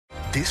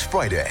This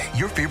Friday,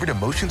 your favorite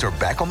emotions are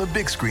back on the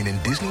big screen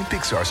in Disney and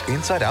Pixar's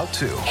Inside Out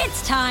 2.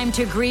 It's time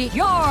to greet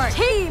your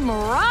Team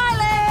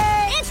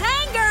Riley. It's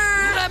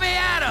anger. Let me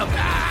at him.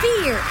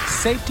 Fear.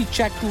 Safety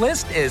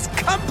checklist is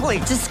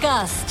complete.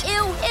 Disgust.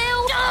 Ew.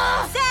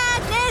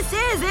 Sadness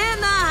is in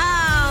the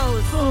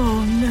house.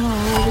 Oh, no.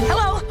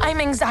 Hello, I'm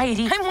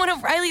anxiety. I'm one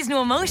of Riley's new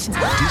emotions.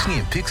 Disney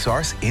and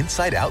Pixar's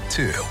Inside Out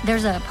 2.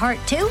 There's a part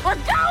 2? We're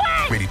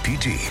going! Rated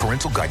PG.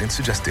 Parental guidance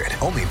suggested.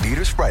 Only in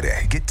theaters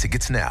Friday. Get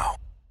tickets now.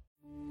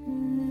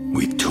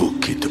 We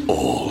took it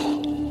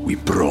all. We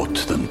brought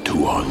them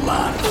to our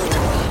land.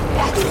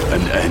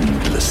 An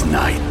endless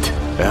night,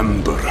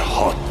 ember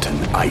hot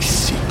and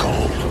icy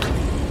cold.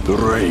 The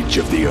rage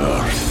of the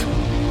earth.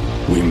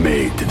 We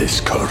made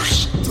this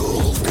curse.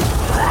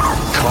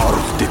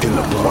 Carved it in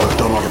the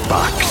blood on our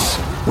backs.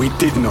 We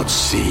did not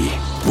see.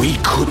 We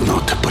could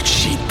not, but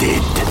she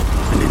did.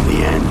 And in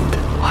the end...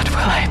 What will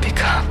I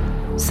become?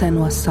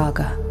 Senua's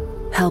Saga.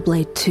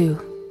 Hellblade 2.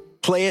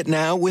 Play it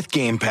now with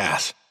Game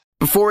Pass.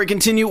 Before we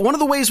continue, one of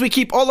the ways we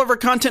keep all of our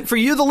content for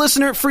you, the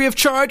listener, free of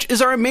charge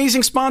is our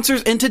amazing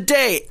sponsors, and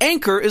today,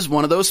 Anchor is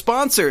one of those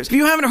sponsors. If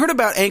you haven't heard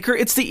about Anchor,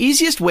 it's the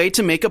easiest way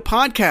to make a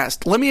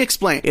podcast. Let me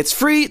explain. It's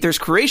free, there's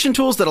creation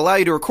tools that allow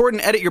you to record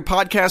and edit your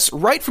podcasts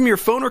right from your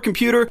phone or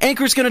computer.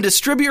 Anchor's going to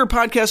distribute your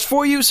podcast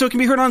for you so it can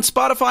be heard on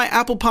Spotify,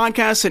 Apple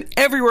Podcasts, and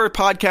everywhere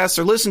podcasts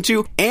are listened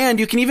to, and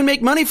you can even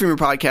make money from your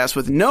podcast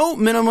with no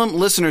minimum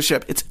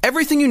listenership. It's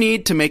everything you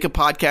need to make a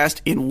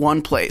podcast in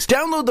one place.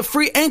 Download the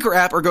free Anchor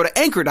app or go to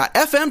anchor.fm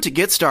to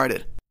get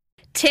started.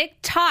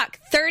 TikTok,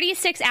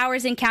 36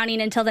 hours and counting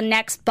until the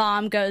next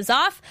bomb goes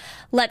off.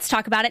 Let's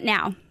talk about it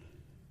now.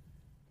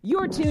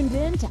 You're tuned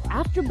in to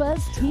AfterBuzz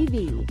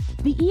TV,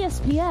 the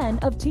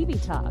ESPN of TV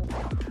talk.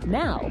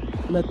 Now,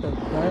 let the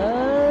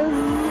buzz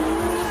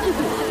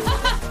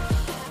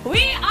begin.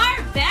 We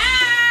are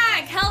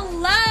back!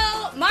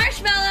 Hello,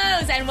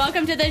 Marshmallows, and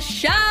welcome to the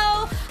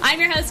show. I'm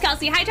your host,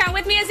 Kelsey Hightower.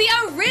 With me is the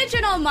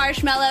original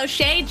Marshmallow,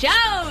 Shay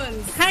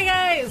Jones. Hi,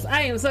 guys.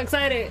 I am so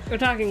excited. We're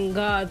talking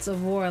Gods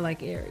of War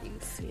like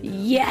Ares. You know?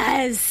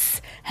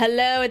 Yes.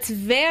 Hello. It's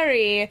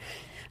very,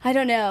 I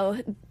don't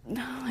know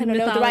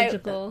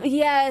mythological.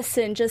 Yes,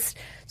 and just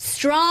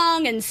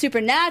strong and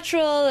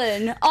supernatural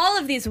and all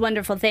of these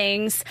wonderful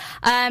things.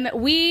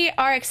 We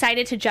are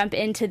excited to jump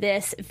into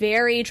this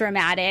very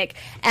dramatic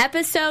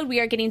episode. We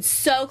are getting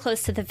so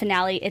close to the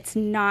finale. It's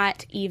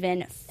not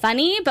even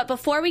funny. But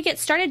before we get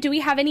started, do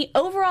we have any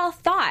overall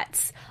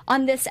thoughts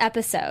on this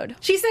episode?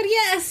 She said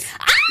yes.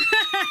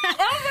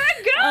 Oh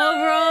my God.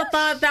 Overall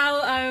thought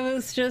that I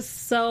was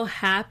just so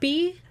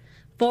happy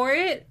for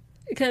it.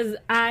 Because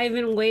I've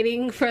been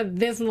waiting for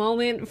this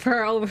moment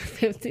for over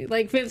 15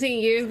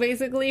 years,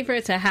 basically, for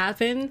it to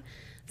happen.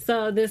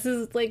 So this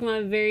is, like,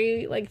 my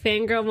very,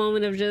 fangirl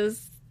moment of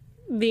just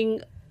being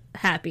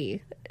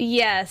happy.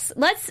 Yes.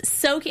 Let's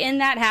soak in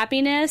that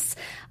happiness,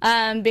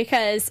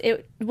 because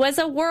it was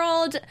a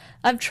world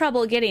of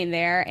trouble getting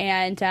there.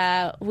 And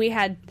we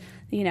had,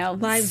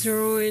 lives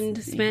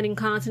ruined, spanning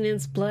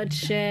continents,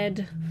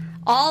 bloodshed.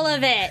 All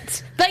of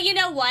it. But you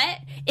know what?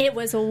 It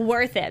was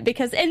worth it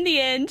because in the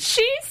end,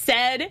 she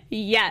said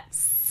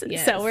yes.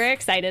 So we're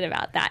excited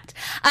about that.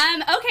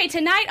 Okay,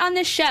 tonight on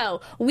the show,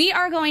 we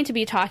are going to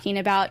be talking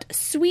about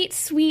sweet,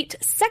 sweet,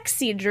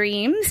 sexy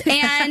dreams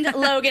and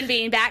Logan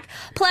being back.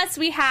 Plus,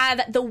 we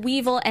have the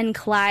Weevil and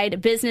Clyde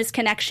business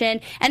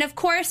connection. And of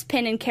course,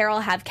 Penn and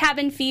Carol have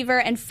cabin fever.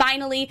 And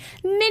finally,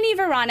 Mini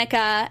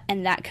Veronica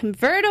and that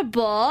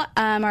convertible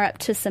are up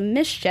to some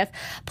mischief.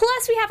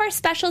 Plus, we have our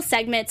special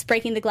segments,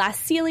 Breaking the Glass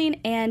Ceiling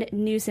and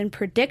News and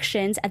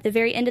Predictions at the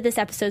very end of this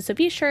episode. So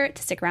be sure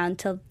to stick around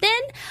till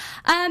then.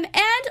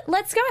 And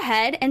let's go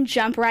ahead and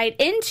jump right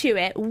into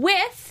it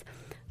with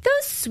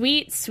those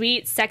sweet,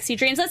 sweet, sexy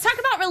dreams. Let's talk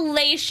about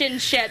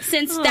relationships,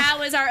 since that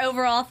was our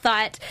overall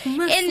thought in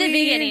the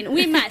beginning.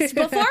 We must.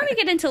 Before we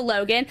get into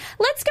Logan,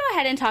 let's go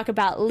ahead and talk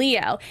about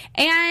Leo.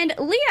 And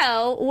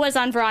Leo was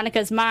on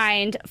Veronica's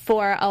mind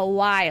for a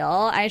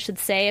while, I should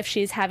say, if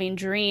she's having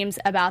dreams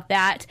about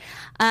that.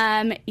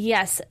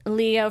 Yes,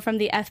 Leo from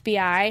the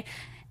FBI.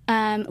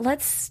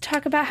 Let's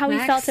talk about how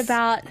Max we felt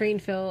about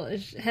Greenfield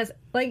has,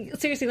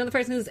 seriously, another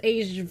person who's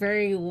aged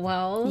very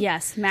well.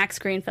 Yes, Max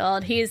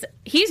Greenfield. He's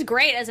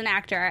great as an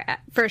actor,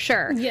 for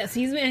sure. Yes,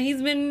 he's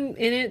been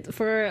in it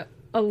for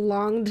a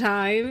long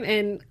time,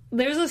 and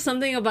there's just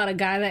something about a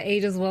guy that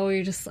ages well where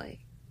you're just like,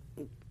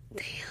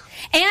 damn.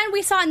 And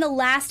we saw in the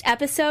last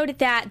episode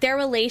that their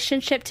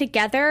relationship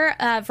together,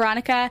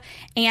 Veronica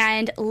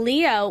and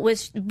Leo,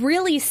 was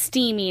really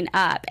steaming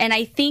up. And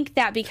I think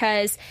that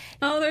because...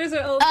 Oh, there's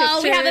an old picture.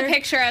 Oh, we have a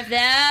picture of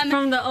them.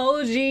 From the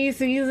OG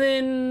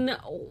season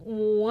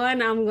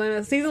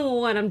 1. Season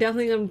 1, I'm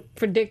definitely going to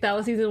predict that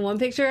was season 1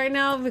 picture right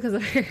now because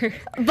of her.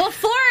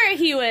 Before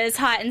he was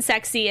hot and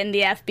sexy in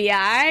the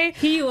FBI.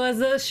 He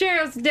was a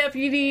sheriff's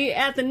deputy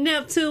at the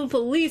Neptune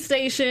police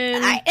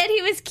station. And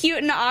he was cute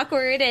and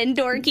awkward and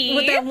dorky.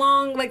 With that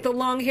long, the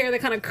long hair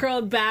that kind of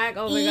curled back.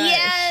 Oh my gosh.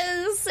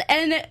 Yes. Giles,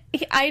 and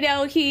I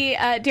know he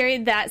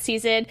during that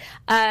season,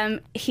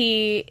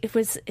 he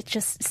was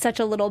just such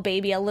a little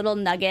baby, a little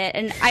nugget,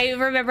 and I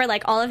remember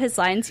like all of his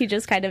lines. He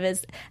just kind of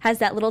has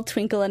that little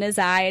twinkle in his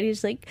eye, and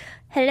he's like,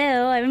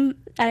 "Hello,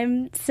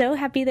 I'm so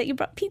happy that you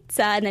brought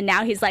pizza," and then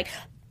now he's like,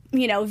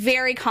 you know,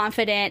 very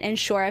confident and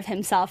sure of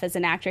himself as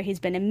an actor. He's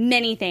been in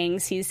many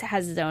things. He's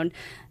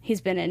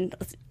been in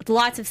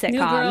lots of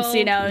sitcoms,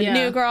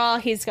 New Girl.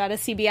 He's got a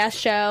CBS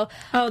show.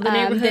 Oh, The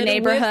Neighborhood. The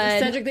Neighborhood.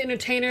 With Cedric the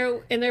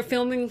Entertainer, and they're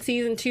filming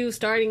season 2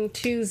 starting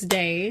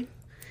Tuesday.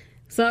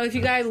 So if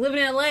you guys live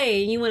in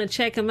LA and you want to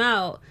check them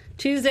out,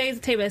 Tuesdays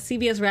tape at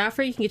CBS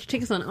Radford. You can get your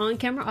tickets on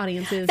camera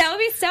audiences. That would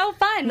be so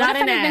fun. Not what a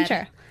fun an ad.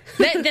 adventure.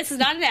 This is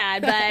not an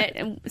ad,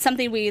 but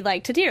something we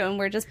like to do, and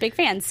we're just big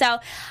fans. So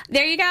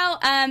there you go.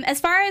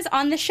 As far as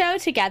on the show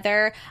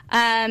together,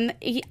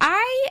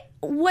 I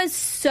was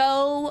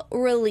so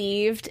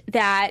relieved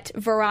that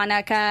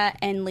Veronica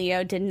and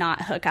Leo did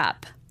not hook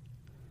up.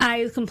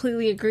 I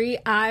completely agree.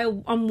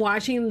 I'm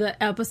watching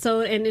the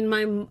episode, and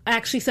I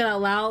actually said out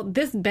loud,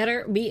 this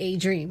better be a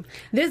dream.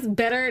 This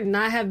better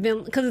not have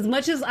been, because as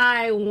much as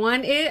I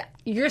want it,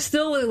 you're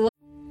still with.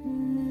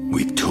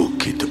 We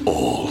took it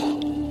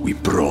all. We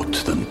brought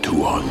them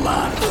to our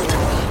land.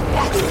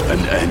 An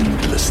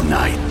endless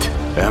night,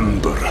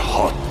 ember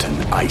hot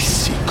and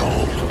icy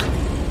cold.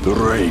 The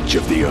rage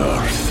of the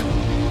earth.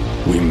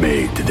 We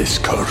made this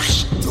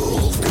curse.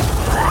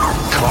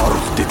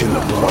 Carved it in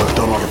the blood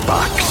on our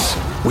backs.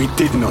 We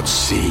did not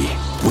see.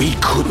 We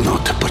could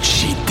not, but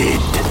she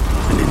did.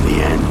 And in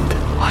the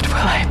end, What will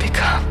I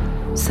become?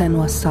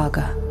 Senua's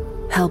Saga.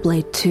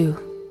 Hellblade 2.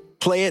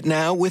 Play it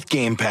now with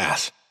Game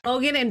Pass.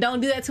 Logan, and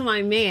don't do that to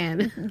my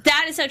man.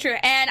 That is so true.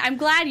 And I'm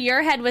glad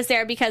your head was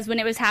there, because when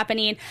it was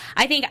happening,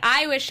 I think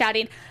I was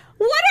shouting,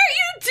 "What are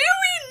you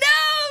doing? No,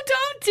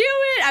 don't do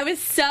it."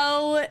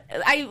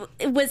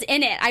 I was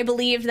in it. I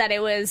believed that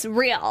it was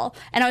real.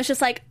 And I was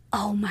just like,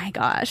 oh my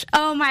gosh.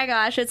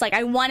 It's like,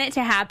 I want it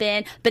to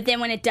happen. But then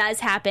when it does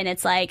happen,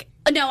 it's like,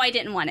 no, I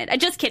didn't want it. I'm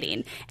just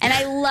kidding. And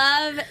I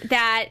love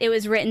that it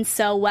was written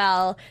so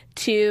well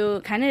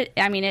to kind of,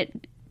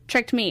 it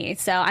tricked me.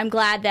 So I'm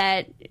glad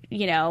that,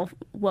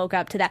 woke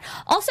up to that.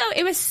 Also,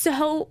 it was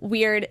so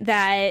weird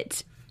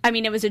that,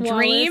 it was a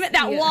dream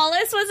that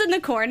Wallace was in the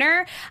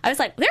corner. I was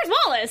like, there's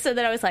Wallace. And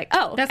then I was like,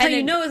 oh. That's how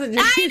you know it's a dream.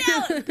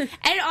 I know.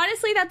 And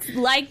honestly, that's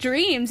like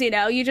dreams,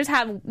 you just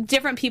have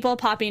different people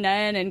popping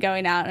in and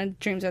going out, and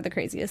dreams are the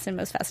craziest and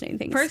most fascinating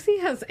things. Percy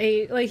has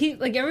aged,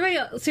 everybody,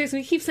 seriously,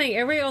 we keep saying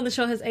everybody on the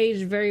show has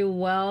aged very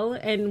well,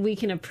 and we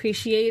can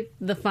appreciate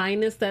the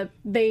fineness that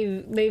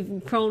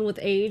they've grown with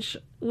age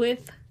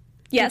with.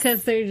 Yes.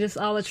 Because they're just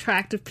all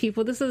attractive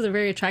people. This is a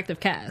very attractive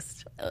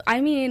cast.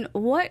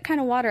 What kind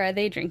of water are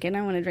they drinking?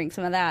 I want to drink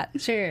some of that.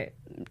 Share it.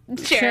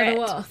 Share the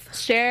wealth.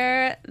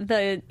 Share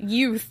the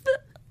youth.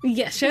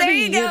 Yes, share the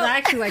youth. I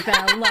actually like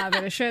that a lot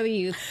better. Share the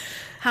youth.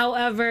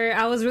 However,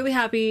 I was really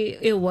happy.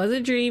 It was a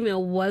dream. It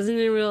wasn't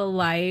in real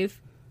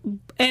life.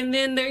 And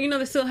then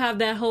they still have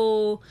that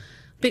whole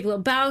Big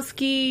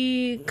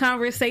Lebowski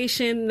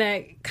conversation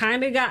that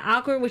kind of got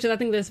awkward, which is, I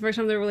think, the first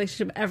time their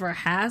relationship ever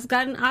has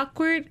gotten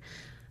awkward.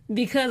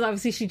 Because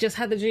obviously she just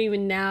had the dream,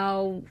 and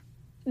now,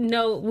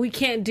 no, we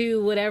can't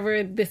do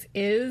whatever this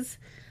is,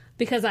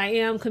 because I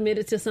am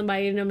committed to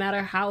somebody no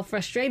matter how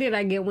frustrated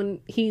I get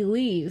when he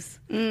leaves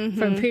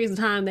for periods of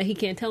time that he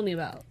can't tell me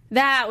about.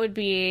 That would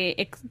be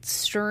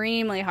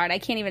extremely hard. I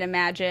can't even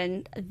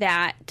imagine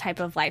that type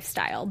of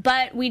lifestyle.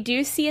 But we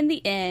do see in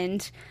the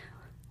end,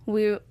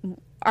 we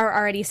are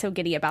already so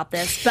giddy about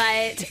this,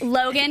 but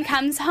Logan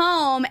comes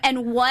home,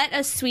 and what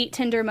a sweet,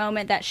 tender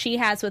moment that she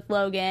has with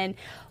Logan,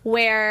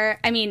 where,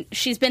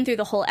 she's been through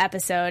the whole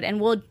episode, and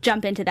we'll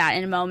jump into that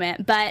in a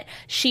moment, but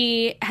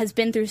she has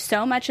been through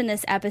so much in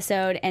this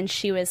episode, and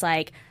she was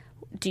like,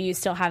 do you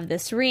still have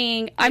this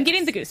ring? I'm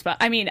getting the goosebumps.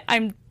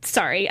 I'm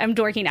sorry, I'm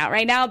dorking out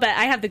right now, but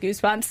I have the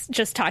goosebumps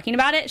just talking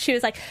about it. She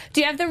was like,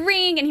 do you have the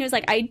ring? And he was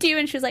like, I do.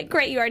 And she was like,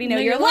 great, you already know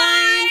your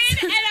line.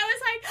 And I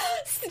was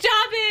like,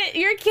 stop it,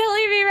 you're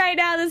killing me right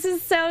now. This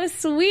is so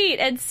sweet.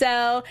 And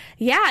so,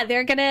 yeah,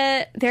 they're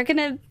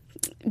gonna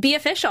be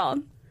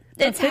official.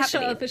 It's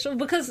official,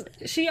 because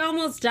she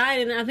almost died,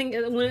 and I think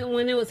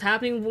when it was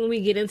happening, when we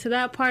get into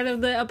that part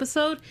of the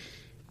episode,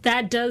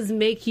 that does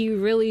make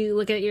you really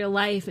look at your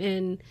life.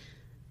 And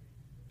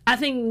I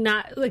think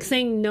not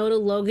saying no to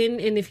Logan,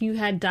 and if you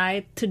had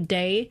died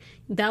today,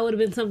 that would have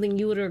been something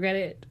you would have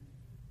regretted.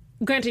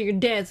 Granted, you're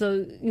dead,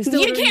 so you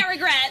can't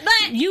regret,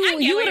 but you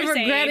would have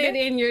regretted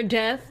in your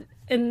death,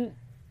 and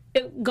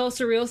it goes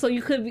surreal. So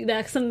you could be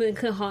something that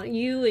could haunt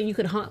you, and you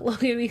could haunt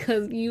Logan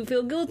because you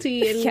feel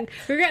guilty and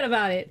regret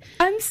about it.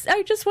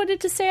 I just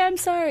wanted to say I'm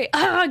sorry.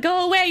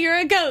 Go away, you're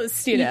a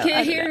ghost. You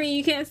can't hear me,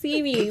 you can't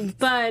see me,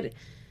 but.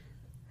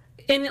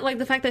 And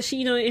the fact that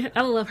she,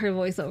 I love her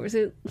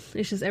voiceovers.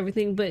 It's just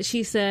everything. But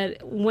she said,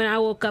 when I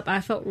woke up,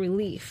 I felt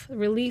relief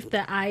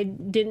that I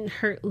didn't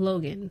hurt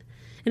Logan.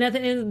 And at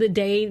the end of the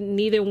day,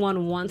 neither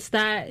one wants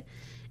that.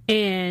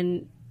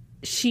 And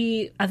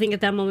she, I think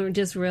at that moment,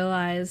 just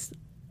realized,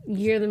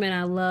 you're the man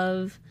I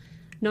love.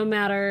 no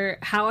matter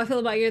how I feel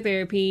about your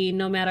therapy,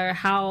 no matter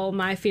how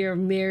my fear of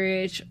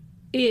marriage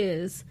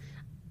is,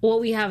 what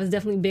we have is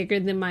definitely bigger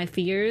than my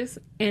fears,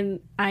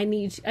 and I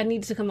need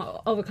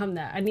to overcome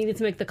that. I needed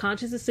to make the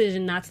conscious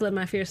decision not to let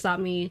my fear stop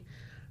me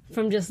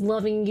from just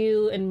loving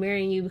you and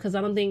marrying you, because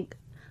I don't think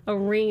a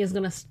ring is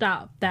going to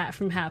stop that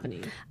from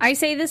happening. I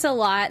say this a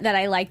lot, that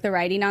I like the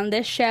writing on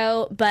this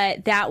show,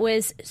 but that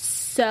was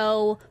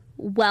so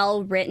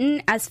well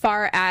written as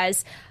far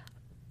as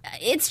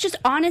it's just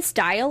honest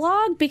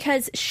dialogue,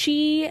 because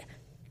she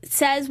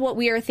says what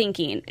we are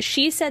thinking.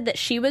 She said that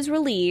she was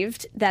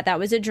relieved that that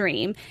was a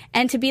dream,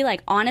 and to be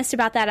like honest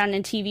about that on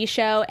a TV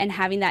show and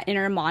having that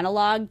inner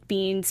monologue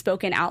being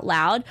spoken out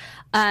loud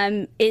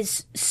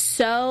is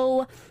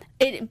so...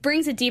 It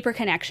brings a deeper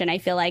connection, I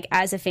feel like,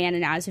 as a fan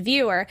and as a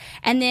viewer.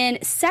 And then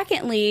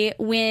secondly,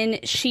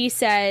 when she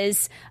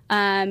says,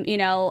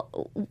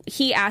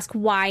 he asked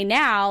why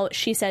now,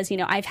 she says,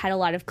 I've had a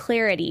lot of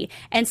clarity.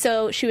 And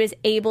so she was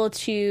able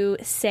to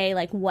say,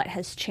 like, what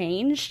has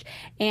changed.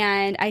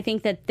 And I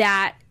think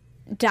that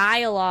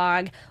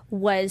dialogue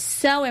was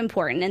so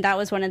important, and that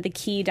was one of the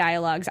key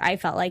dialogues I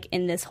felt like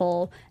in this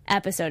whole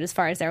episode as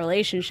far as their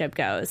relationship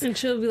goes. And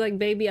she'll be like,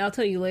 baby, I'll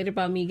tell you later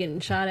about me getting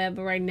shot at,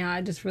 but right now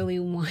I just really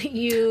want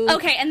you.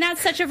 Okay, and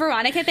that's such a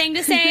Veronica thing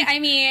to say. I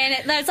mean,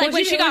 that's like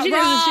when she got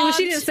robbed.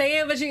 She didn't say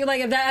it, but she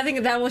like I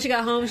think that when she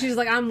got home, she's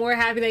like, I'm more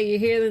happy that you're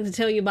here than to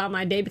tell you about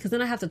my day, because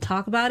then I have to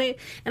talk about it,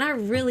 and I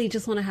really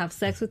just want to have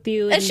sex with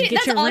you. And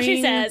that's all ring.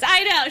 She says.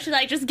 I know. She's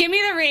like, just give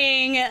me the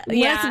ring.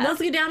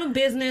 Let's get down to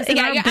business.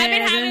 I've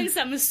been having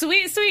some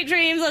sweet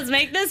dreams. Let's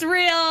make this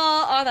real.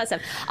 All that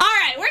stuff. All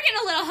right, we're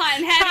getting a little hot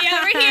and heavy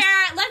over here.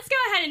 Let's go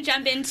ahead and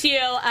jump into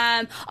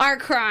our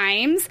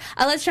crimes.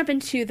 Let's jump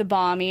into the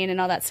bombing and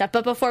all that stuff.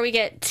 But before we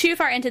get too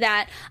far into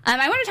that,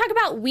 I want to talk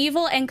about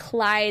Weevil and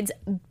Clyde's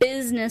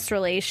business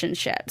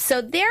relationship.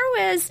 So there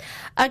was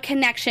a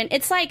connection.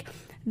 It's like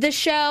the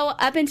show,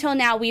 up until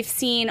now, we've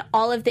seen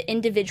all of the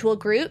individual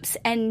groups,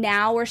 and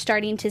now we're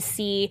starting to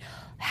see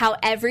how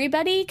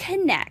everybody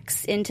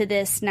connects into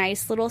this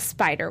nice little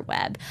spider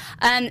web.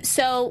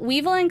 So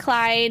Weevil and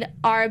Clyde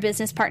are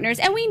business partners,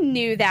 and we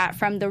knew that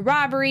from the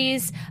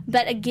robberies.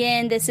 But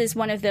again, this is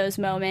one of those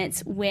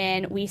moments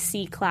when we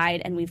see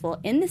Clyde and Weevil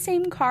in the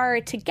same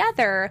car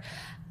together,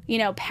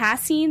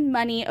 passing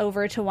money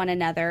over to one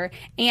another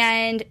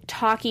and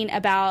talking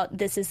about,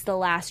 this is the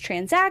last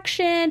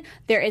transaction.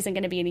 There isn't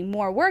going to be any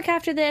more work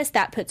after this.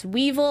 That puts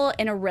Weevil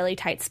in a really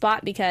tight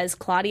spot because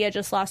Claudia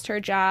just lost her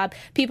job.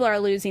 People are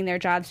losing their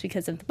jobs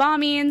because of the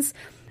bombings.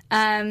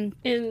 And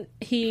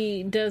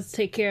he does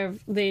take care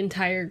of the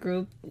entire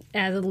group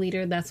as a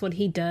leader. That's what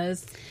he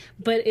does.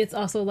 But it's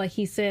also like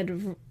he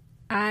said,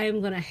 I'm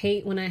going to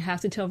hate when I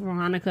have to tell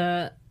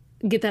Veronica,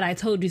 get that I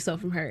told you so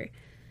from her.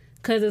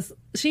 Because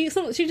she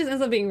just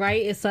ends up being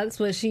right. It sucks,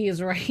 but she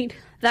is right.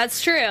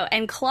 That's true.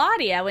 And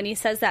Claudia, when he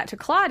says that to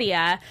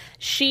Claudia,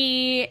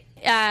 we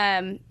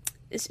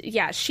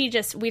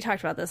talked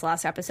about this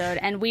last episode,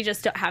 and we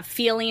just don't have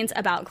feelings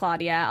about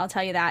Claudia. I'll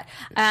tell you that.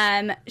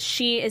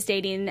 She is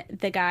dating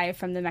the guy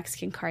from the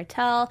Mexican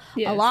cartel,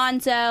 yes,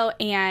 Alonzo,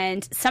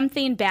 and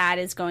something bad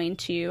is going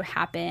to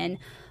happen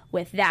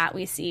with that,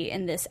 we see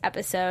in this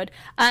episode.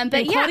 But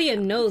Claudia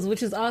knows,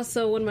 which is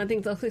also one of my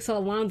things. So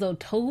Alonzo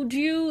told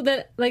you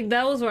that? Like,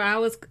 that was where I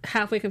was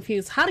halfway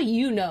confused. How do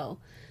you know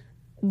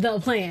the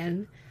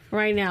plan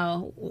right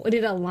now?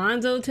 Did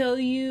Alonzo tell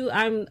you?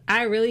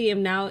 I really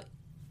am now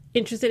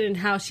interested in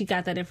how she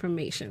got that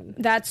information.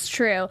 That's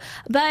true.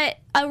 But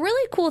a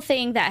really cool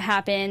thing that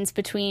happens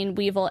between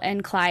Weevil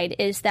and Clyde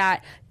is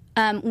that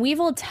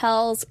Weevil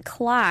tells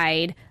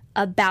Clyde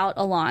about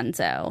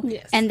Alonzo,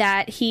 yes, and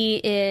that he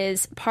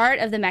is part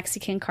of the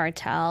Mexican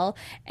cartel,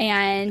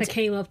 and I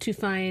came up to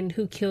find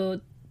who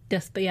killed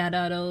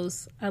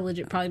Despiadados. I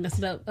legit probably messed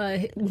it up.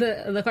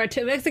 The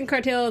cartel, Mexican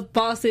cartel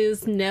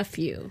boss's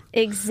nephew.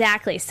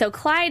 Exactly. So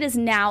Clyde is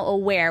now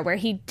aware, where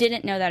he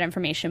didn't know that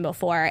information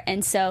before,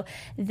 and so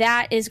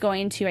that is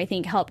going to, I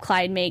think, help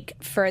Clyde make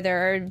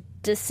further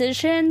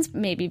decisions,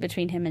 maybe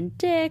between him and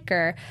Dick,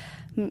 or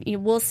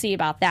we'll see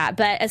about that.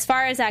 But as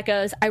far as that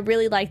goes, I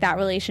really like that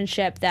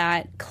relationship,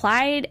 that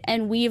Clyde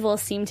and Weevil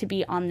seem to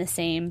be on the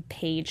same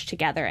page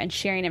together and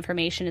sharing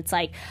information. It's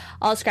like,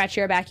 I'll scratch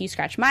your back, you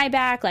scratch my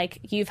back. Like,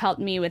 you've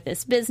helped me with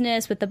this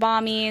business, with the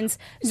bombings.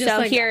 Just so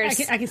like, here's...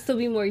 I can still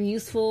be more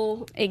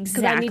useful. Exactly.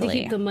 Because I need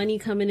to keep the money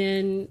coming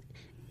in.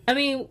 I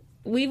mean,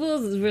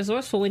 Weevil's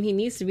resourceful when he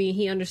needs to be.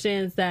 He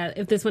understands that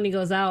if this money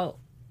goes out,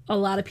 a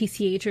lot of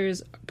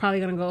PCHers probably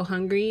going to go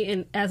hungry,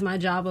 and as my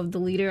job of the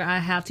leader, I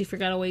have to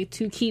figure out a way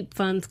to keep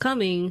funds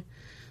coming,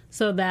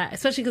 so that,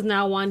 especially because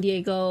now Juan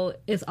Diego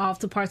is off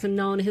to parts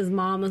unknown. His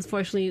mom,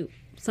 unfortunately,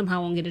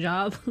 somehow won't get a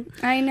job.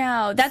 I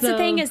know. That's the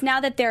thing, is now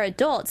that they're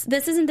adults,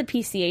 this isn't the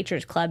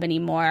PCHers club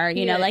anymore.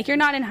 You know, like, you're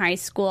not in high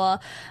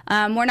school.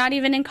 We're not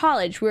even in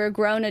college. We're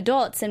grown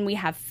adults, and we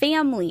have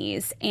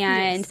families,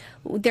 and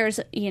there's,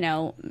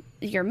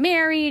 you're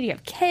married, you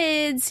have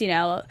kids,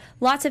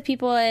 lots of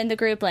people in the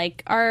group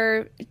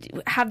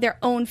have their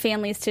own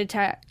families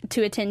to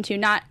attend to,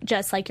 not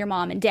just like your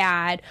mom and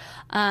dad,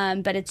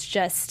 but it's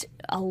just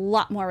a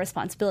lot more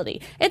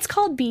responsibility. It's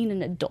called being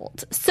an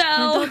adult. So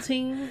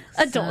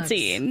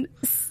adulting,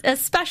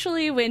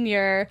 especially when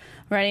you're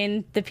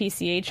running the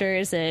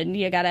PCHers and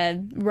you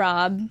gotta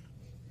rob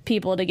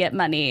people to get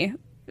money.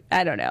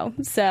 I don't know.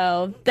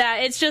 So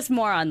that it's just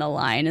more on the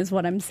line is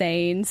what I'm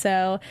saying.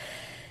 So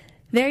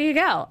there you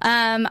go.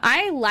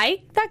 I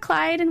like that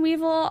Clyde and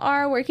Weevil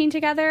are working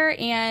together,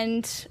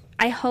 and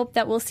I hope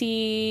that we'll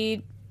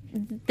see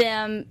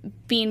them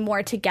being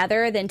more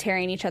together than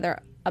tearing each other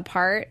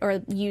apart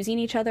or using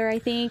each other, I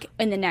think,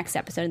 in the next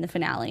episode, in the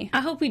finale.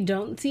 I hope we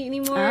don't see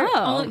anymore.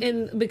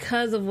 And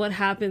because of what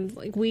happens,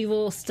 like,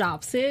 Weevil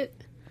stops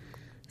it.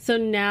 So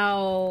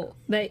now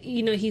that,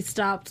 he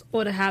stopped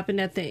what happened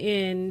at the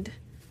end,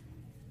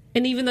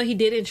 and even though he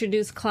did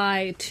introduce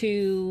Clyde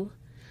to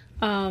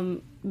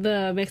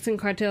the Mexican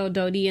cartel,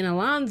 Dodi and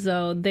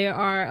Alonzo, there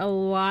are a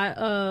lot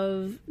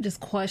of just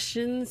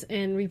questions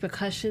and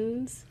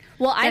repercussions.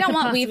 Well, I don't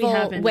want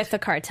Weevil with the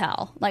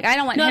cartel. Like, I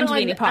don't want him to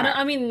be any part.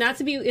 I mean, not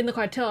to be in the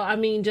cartel. I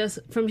mean, just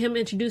from him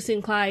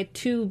introducing Clyde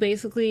to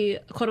basically,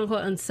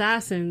 quote-unquote,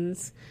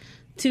 assassins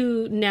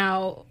to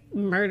now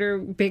murder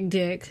Big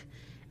Dick.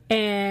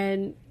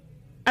 And,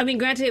 I mean,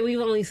 granted, we've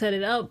only set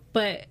it up,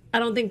 but I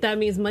don't think that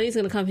means money's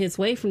going to come his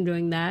way from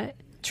doing that.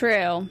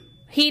 True.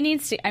 He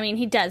needs to, I mean,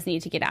 he does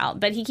need to get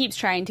out, but he keeps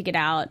trying to get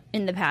out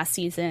in the past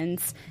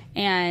seasons,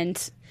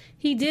 and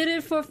he did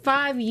it for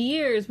 5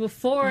 years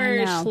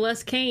before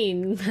Celeste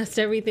Kane messed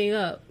everything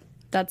up.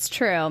 That's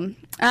true.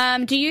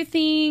 Do you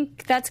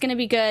think that's going to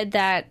be good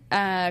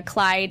that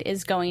Clyde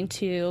is going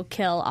to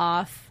kill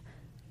off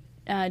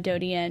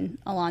Dodi and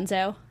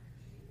Alonzo?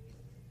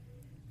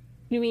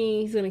 You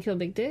mean he's going to kill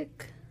Big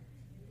Dick?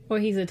 Or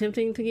he's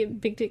attempting to get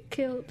Big Dick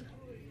killed?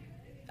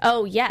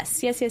 Oh,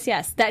 yes.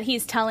 That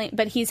he's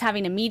he's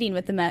having a meeting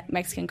with the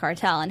Mexican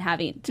cartel and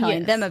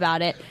telling them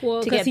about it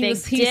to get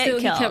Big Dick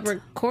killed. He kept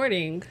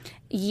recording.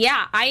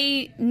 Yeah,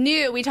 I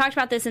knew. We talked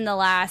about this in the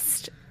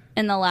last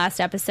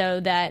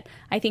episode that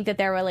I think that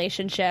their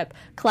relationship,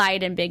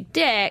 Clyde and Big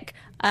Dick,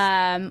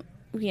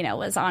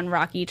 was on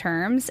rocky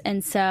terms,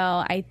 and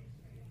so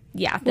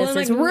this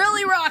is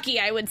really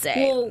rocky, I would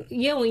say. Well,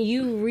 yeah, when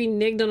you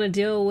reneged on a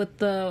deal with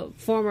the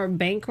former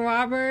bank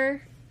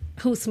robber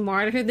who's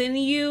smarter than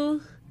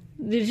you,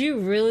 did you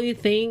really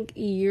think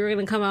you're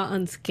going to come out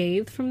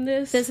unscathed from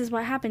this? This is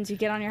what happens. You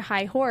get on your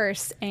high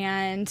horse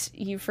and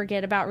you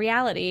forget about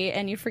reality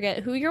and you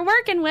forget who you're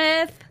working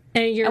with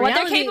and what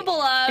they're capable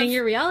of. And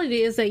your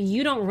reality is that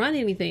you don't run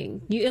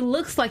anything. It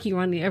looks like you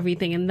run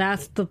everything, and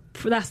that's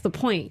the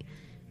point.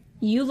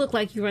 You look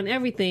like you run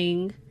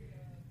everything.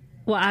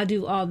 Well, I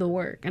do all the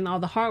work and all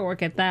the hard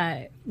work at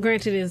that.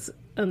 Granted, it's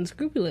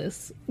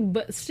unscrupulous,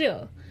 but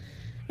still.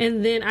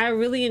 And then I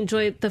really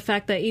enjoyed the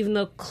fact that even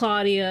though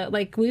Claudia,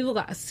 like, Weevil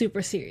got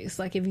super serious.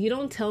 Like, if you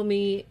don't tell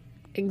me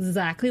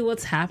exactly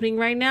what's happening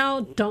right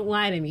now, don't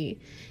lie to me.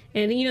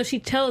 And, she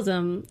tells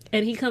him,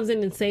 and he comes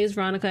in and saves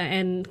Veronica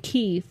and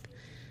Keith,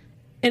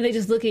 and they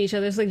just look at each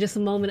other. It's like just a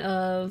moment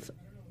of,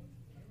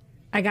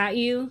 I got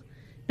you.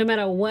 No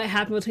matter what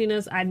happened between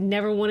us, I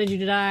never wanted you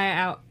to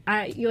die.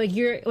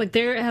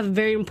 They have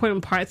very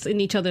important parts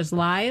in each other's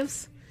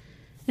lives,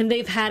 and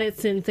they've had it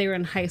since they were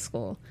in high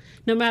school.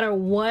 No matter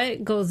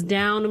what goes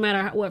down, no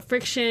matter what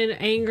friction,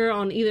 anger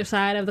on either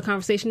side of the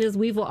conversation is,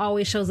 Weevil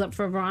always shows up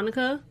for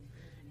Veronica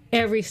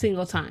every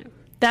single time.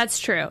 That's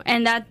true.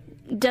 And that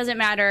doesn't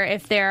matter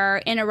if they're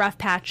in a rough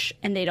patch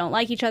and they don't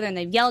like each other and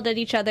they've yelled at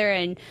each other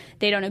and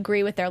they don't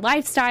agree with their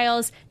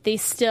lifestyles. They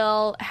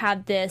still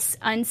have this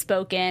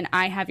unspoken,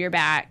 I have your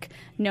back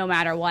no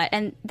matter what.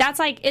 And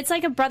that's it's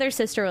like a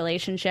brother-sister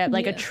relationship,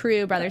 like a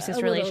true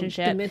brother-sister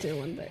relationship. Demented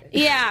one, but.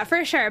 Yeah,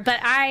 for sure. But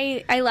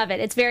I love it.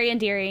 It's very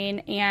endearing.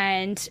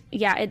 And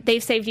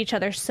they've saved each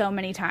other so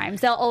many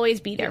times. They'll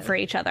always be there for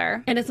each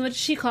other. And as much as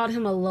she called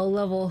him a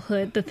low-level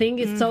hood, the thing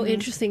is so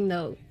interesting,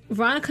 though.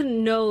 Veronica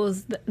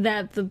knows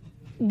that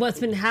what's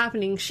been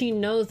happening. She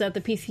knows that the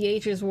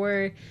PCHers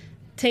were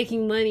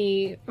taking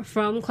money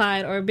from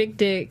Clyde or Big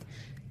Dick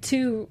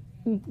to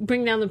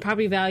bring down the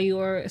property value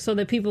or so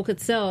that people could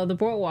sell the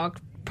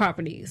Boardwalk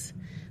properties.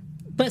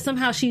 But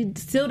somehow she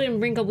still didn't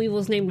bring up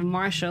Weevil's name to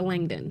Marsha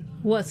Langdon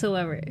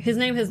whatsoever. His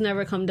name has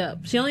never come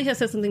up. She only has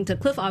said something to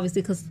Cliff,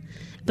 obviously, but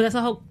that's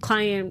a whole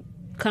client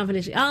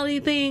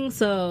confidentiality thing.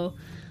 So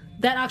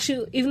that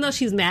actually, even though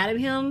she's mad at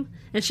him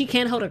and she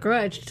can't hold a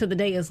grudge till the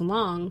day is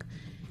long,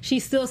 she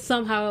still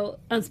somehow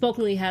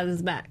unspokenly has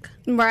his back.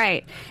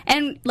 Right.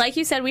 And like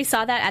you said, we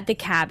saw that at the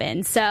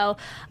cabin. So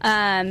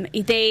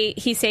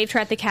he saved her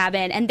at the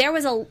cabin, and there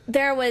was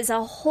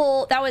a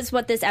whole, that was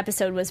what this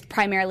episode was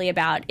primarily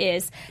about,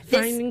 is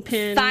finding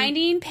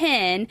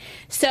Penn.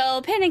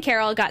 So Penn and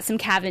Carol got some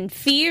cabin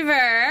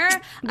fever.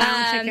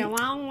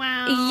 Wow,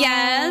 wow.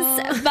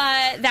 Yes,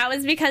 but that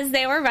was because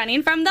they were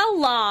running from the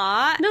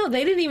law. No,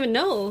 they didn't even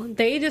know.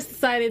 They just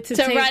decided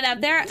to run up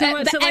there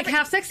to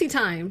have sexy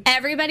time.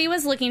 Everybody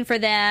was looking for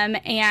them,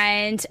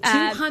 and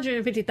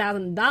 $250,000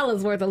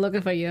 $100,000 worth of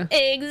looking for you.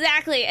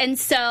 Exactly. And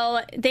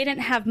so they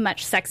didn't have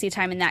much sexy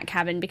time in that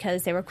cabin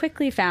because they were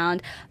quickly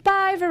found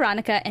by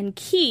Veronica and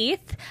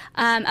Keith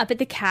up at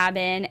the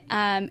cabin.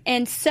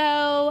 And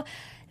so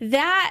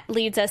that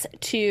leads us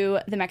to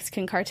the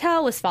Mexican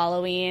cartel was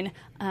following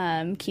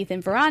Keith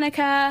and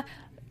Veronica.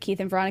 Keith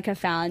and Veronica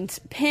found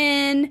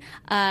Penn,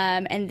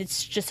 and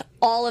it's just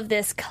all of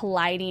this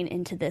colliding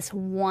into this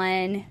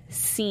one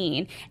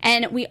scene.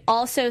 And we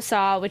also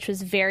saw, which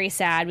was very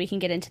sad, we can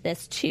get into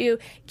this too,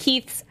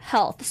 Keith's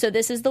health. So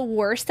this is the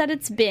worst that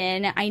it's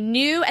been. I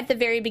knew at the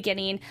very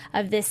beginning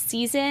of this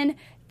season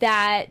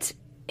that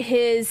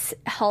his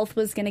health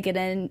was going to get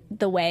in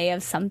the way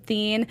of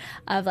something,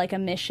 of like a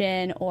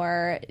mission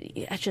or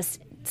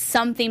just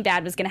something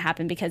bad was going to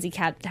happen because he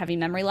kept having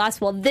memory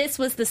loss. Well, this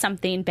was the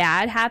something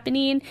bad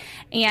happening,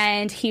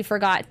 and he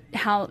forgot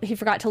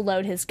to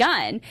load his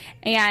gun,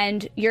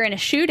 and you're in a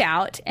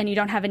shootout and you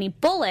don't have any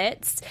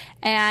bullets,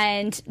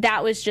 and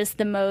that was just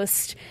the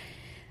most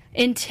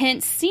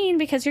intense scene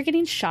because you're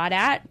getting shot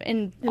at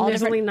and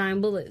there's only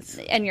 9 bullets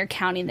and you're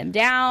counting them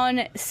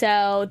down.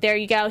 So there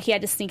you go. He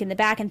had to sneak in the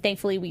back, and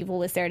thankfully Weevil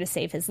was there to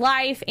save his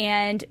life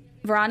and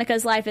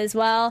Veronica's life as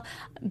well,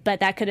 but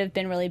that could have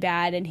been really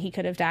bad and he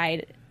could have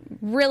died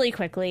really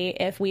quickly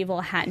if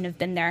Weevil hadn't have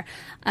been there.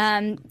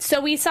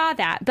 So we saw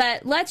that,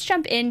 but let's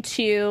jump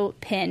into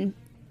Penn,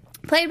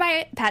 played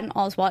by Patton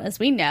Oswalt, as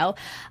we know.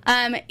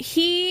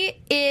 He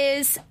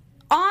is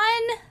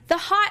on the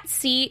hot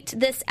seat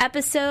this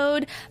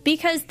episode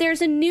because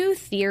there's a new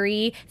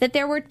theory that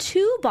there were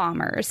 2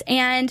 bombers,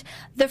 and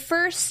the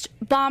first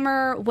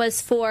bomber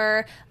was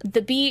for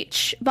the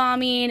beach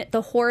bombing,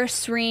 the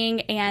horse ring,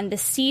 and the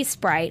Sea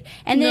Sprite.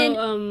 And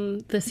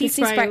then the Sea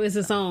Sprite was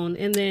its own,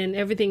 and then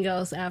everything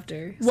else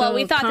after. Well, so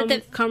we thought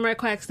that Comrade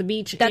Quack's the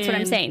beach. That's what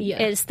I'm saying.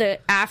 Yeah. Is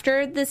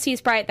after the Sea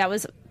Sprite, that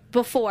was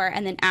before,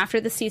 and then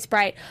after the Sea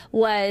Sprite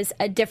was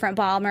a different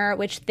bomber,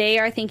 which they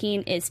are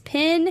thinking is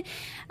Penn,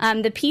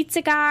 the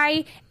pizza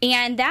guy,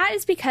 and that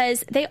is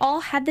because they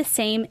all had the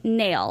same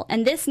nail,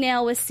 and this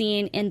nail was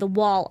seen in the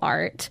wall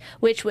art,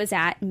 which was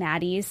at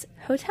Maddie's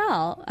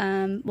hotel.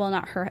 Well,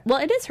 not her. Well,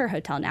 it is her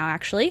hotel now,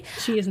 actually.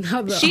 She is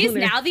now the owner. She's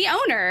now the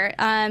owner.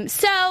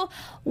 So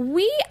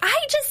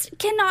I just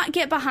cannot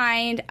get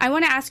behind, I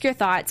want to ask your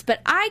thoughts,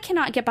 but I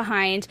cannot get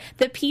behind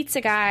the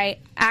pizza guy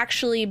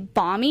actually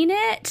bombing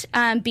it,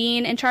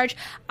 being in charge.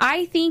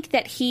 I think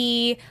that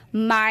he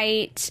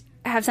might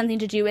have something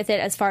to do with it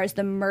as far as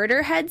the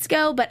murder heads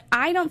go, but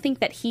I don't think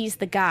that he's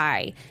the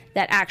guy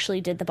that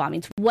actually did the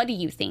bombings. What do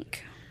you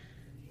think?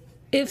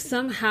 If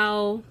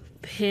somehow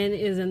Penn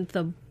isn't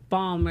the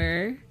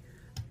bomber,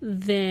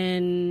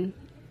 then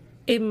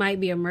it might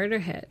be a murder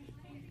head.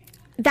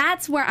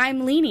 That's where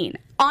I'm leaning.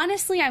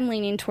 Honestly, I'm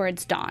leaning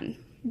towards Dawn.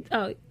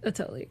 Oh, I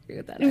totally agree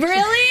with that.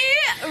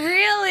 Actually.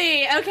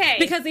 Really? Okay.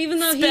 Because even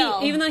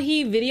though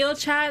he video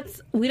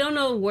chats, we don't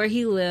know where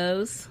he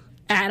lives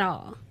at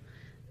all.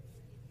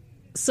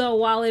 So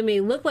while it may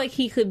look like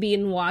he could be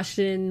in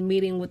Washington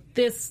meeting with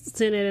this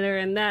senator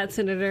and that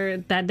senator,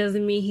 that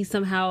doesn't mean he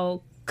somehow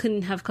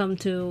couldn't have come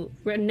to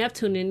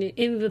Neptune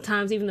in the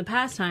times, even the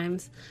past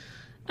times.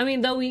 I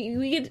mean, though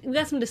we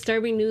got some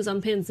disturbing news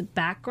on Penn's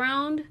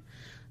background.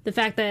 The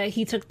fact that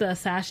he took the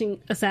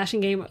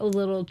assassin game a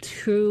little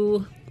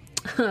too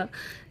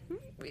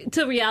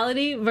to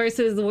reality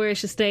versus where it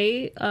should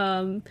stay.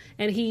 And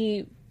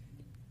he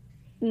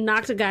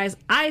knocked a guy's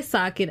eye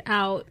socket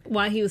out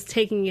while he was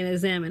taking an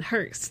exam in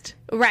Hearst.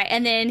 Right,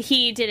 and then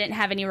he didn't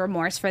have any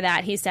remorse for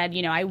that. He said,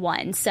 I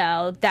won,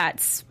 so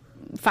that's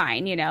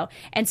fine,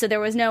 And so there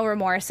was no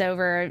remorse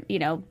over,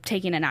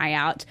 taking an eye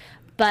out.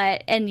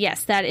 And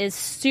yes, that is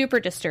super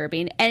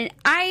disturbing. And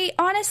I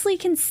honestly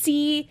can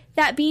see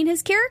that being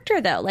his character,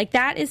 though. Like,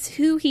 that is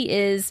who he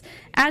is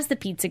as the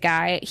pizza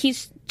guy.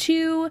 He's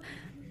too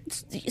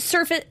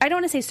surface, I don't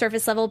want to say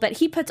surface level, but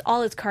he puts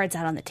all his cards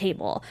out on the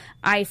table,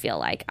 I feel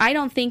like. I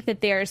don't think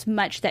that there's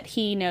much that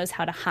he knows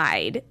how to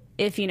hide,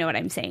 if you know what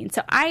I'm saying.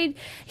 So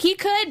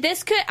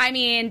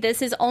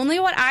this is only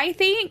what I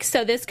think,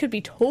 so this could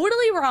be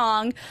totally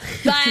wrong,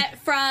 but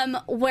from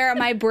where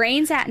my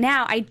brain's at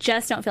now, I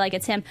just don't feel like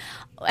it's him.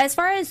 As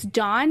far as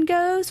Dawn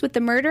goes with the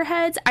murder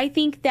heads, I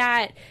think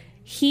that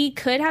he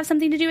could have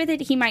something to do with it.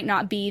 He might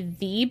not be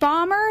the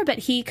bomber, but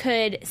he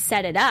could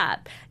set it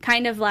up,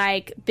 kind of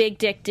like Big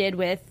Dick did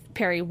with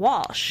Perry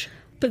Walsh.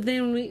 But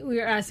then we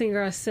were asking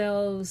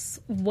ourselves,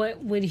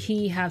 what would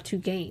he have to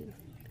gain?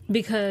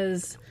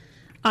 Because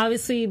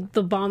obviously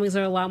the bombings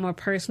are a lot more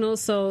personal,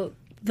 so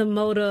the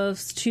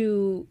motives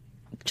to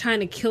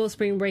trying to kill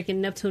Spring Break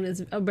and Neptune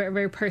is a very,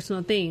 very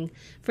personal thing.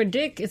 For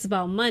Dick, it's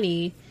about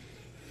money,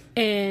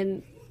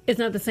 and it's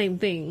not the same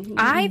thing.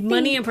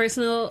 Money and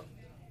personal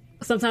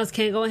sometimes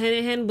can't go hand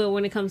in hand, but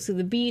when it comes to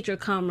the beach or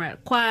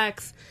Comrade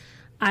Quacks,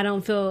 I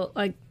don't feel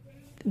like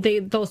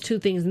those two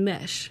things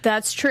mesh.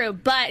 That's true,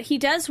 but he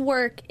does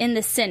work in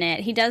the Senate.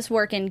 He does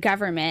work in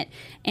government,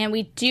 and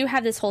we do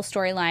have this whole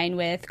storyline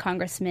with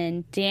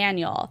Congressman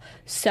Daniel.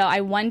 So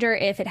I wonder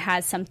if it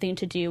has something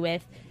to do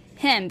with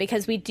him,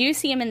 because we do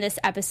see him in this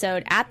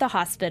episode at the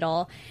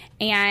hospital,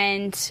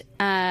 and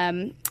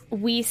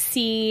we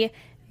see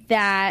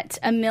that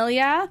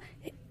Amelia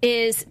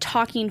is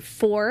talking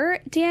for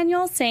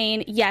Daniel,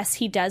 saying, yes,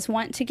 he does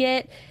want to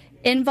get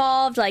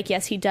involved. Like,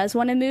 yes, he does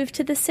want to move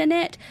to the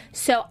Senate.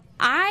 So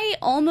I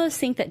almost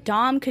think that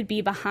Dom could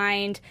be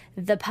behind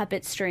the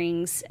puppet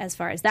strings as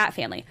far as that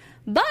family.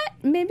 But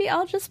maybe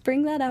I'll just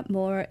bring that up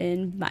more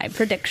in my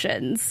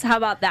predictions. How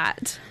about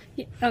that?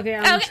 Okay,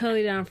 I'm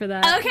totally down for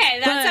that. Okay,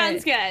 that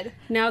sounds good.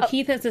 Now,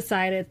 Keith has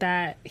decided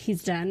that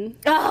he's done.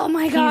 Oh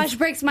my gosh,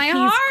 breaks my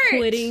heart. He's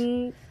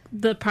quitting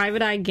the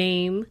Private Eye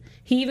game.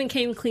 He even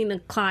came clean to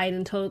Clyde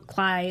and told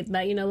Clyde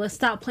that, let's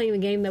stop playing the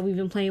game that we've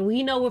been playing.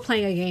 We know we're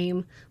playing a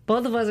game.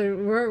 Both of us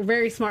we're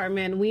very smart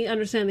men. We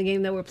understand the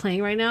game that we're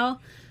playing right now.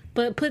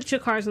 But put your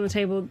cards on the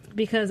table,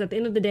 because at the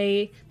end of the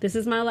day, this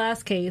is my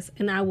last case,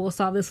 and I will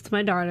solve this with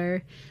my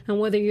daughter. And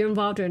whether you're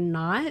involved or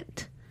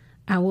not,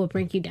 I will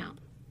bring you down.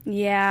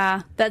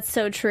 Yeah, that's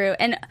so true.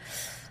 And,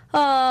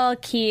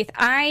 Keith,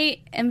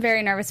 I am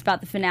very nervous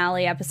about the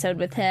finale episode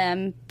with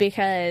him,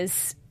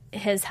 because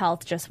his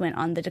health just went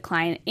on the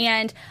decline.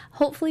 And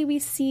hopefully we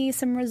see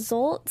some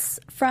results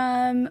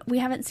we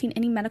haven't seen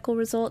any medical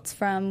results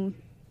from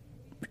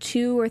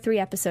 2 or 3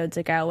 episodes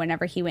ago,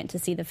 whenever he went to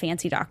see the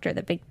fancy doctor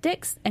that Big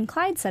Dick and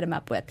Clyde set him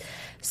up with.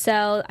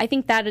 So I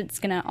think that it's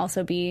going to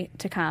also be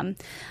to come.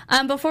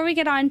 Before we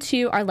get on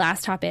to our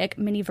last topic,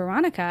 Mini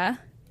Veronica,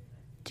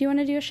 do you want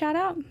to do a shout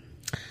out?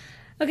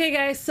 Okay,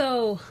 guys,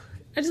 so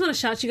I just want to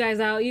shout you guys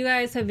out. You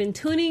guys have been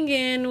tuning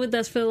in with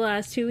us for the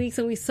last 2 weeks,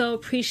 and we so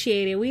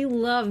appreciate it. We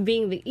love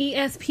being the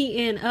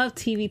ESPN of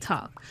TV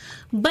Talk.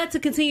 But to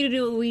continue to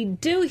do what we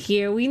do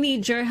here, we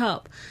need your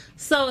help.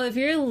 So if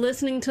you're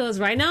listening to us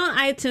right now on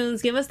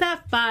iTunes, give us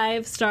that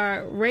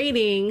 5-star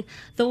rating.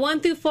 The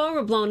 1 through 4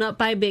 were blown up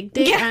by Big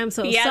Dick. I'm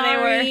so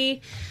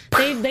sorry.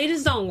 They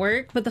just don't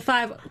work, but the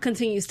 5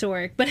 continues to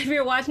work. But if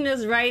you're watching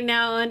us right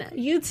now on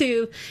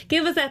YouTube,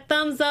 give us that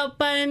thumbs up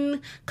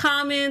button,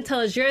 comment,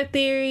 tell us your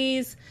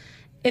theories.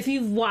 If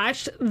you've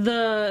watched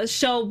the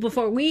show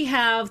before we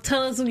have,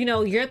 tell us,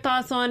 your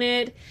thoughts on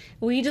it.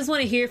 We just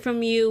want to hear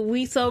from you.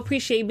 We so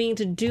appreciate being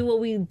to do what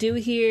we do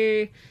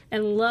here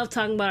and love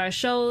talking about our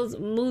shows,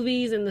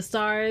 movies, and the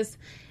stars,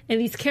 and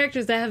these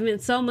characters that have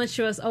meant so much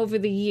to us over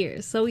the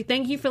years. So we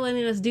thank you for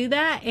letting us do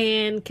that.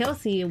 And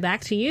Kelsey,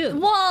 back to you.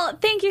 Well,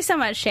 thank you so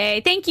much,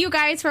 Shay. Thank you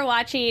guys for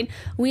watching.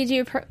 We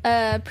do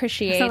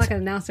appreciate. I sound like an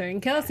announcer.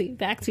 And Kelsey,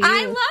 back to you.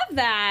 I love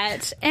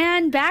that.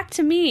 And back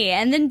to me.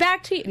 And then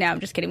back to you. No, I'm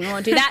just kidding. We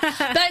won't do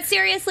that. But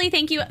seriously,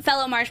 thank you,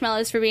 fellow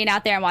marshmallows, for being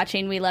out there and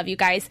watching. We love you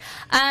guys.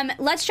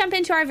 Let's jump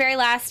into our very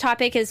last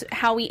topic, is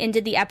how we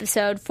ended the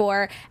episode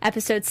for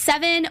episode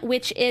 7,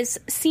 which is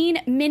seeing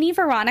Mini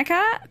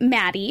Veronica,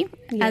 Maddie,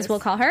 as we'll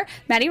call her,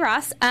 Maddie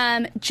Ross,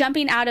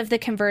 jumping out of the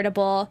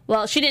convertible.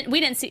 Well,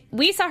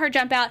 we saw her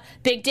jump out.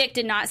 Big Dick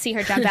did not see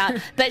her jump out,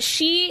 but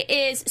she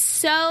is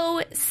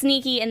so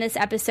sneaky in this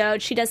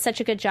episode. She does such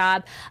a good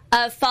job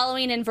of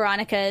following in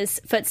Veronica's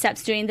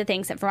footsteps, doing the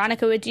things that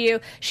Veronica would do.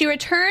 She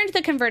returned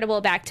the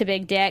convertible back to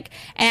Big Dick,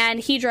 and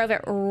he drove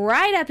it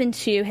right up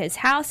into his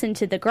house,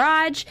 into the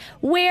garage,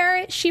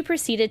 where she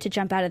proceeded to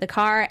jump out of the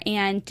car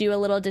and do a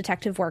little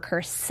detective work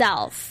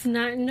herself.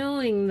 Not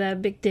knowing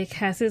that Big Dick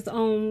has his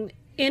own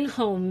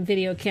in-home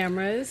video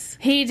cameras.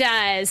 He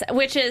does,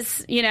 which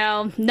is,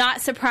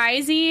 not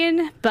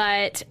surprising,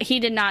 but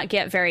he did not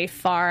get very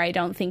far, I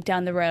don't think,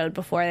 down the road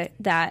before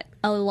that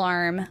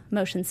alarm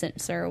motion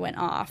sensor went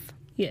off.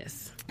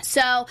 Yes.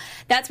 So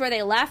that's where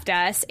they left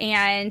us,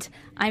 and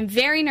I'm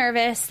very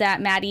nervous that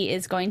Maddie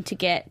is going to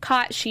get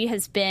caught. She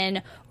has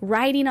been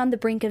riding on the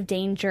brink of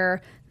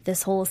danger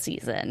this whole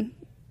season.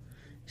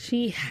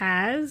 She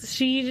has.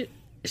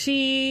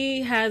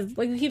 She has,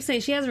 like we keep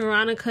saying, she has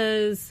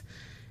Veronica's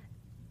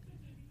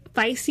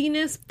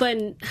feistiness, but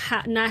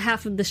not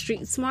half of the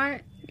street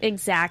smart.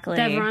 Exactly.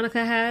 That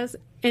Veronica has.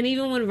 And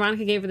even when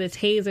Veronica gave her the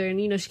taser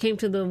and, she came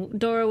to the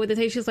door with the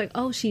taser, she was like,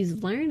 oh, she's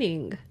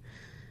learning.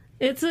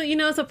 It's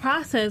a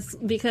process,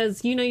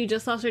 because, you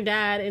just lost your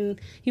dad, and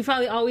you've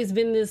probably always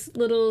been this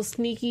little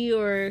sneaky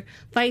or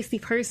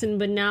feisty person,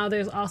 but now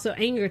there's also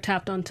anger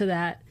tapped onto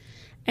that.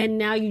 And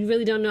now you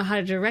really don't know how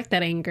to direct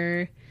that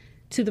anger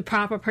to the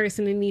proper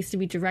person it needs to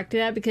be directed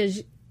at,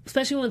 because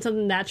especially when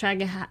something that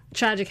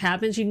tragic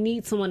happens, you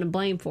need someone to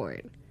blame for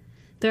it.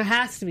 There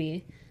has to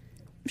be.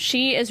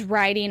 She is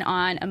riding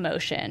on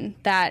emotion.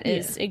 That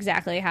is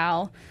exactly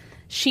how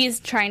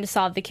she's trying to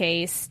solve the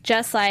case,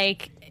 just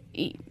like,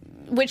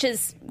 which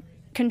is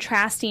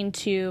contrasting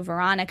to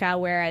Veronica,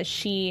 whereas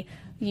she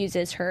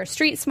uses her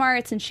street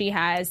smarts and she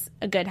has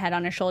a good head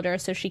on her shoulder,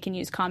 so she can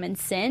use common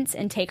sense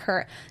and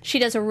she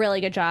does a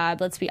really good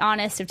job, let's be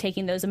honest, of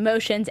taking those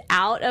emotions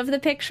out of the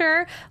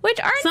picture, which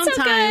aren't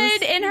so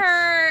good in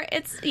her,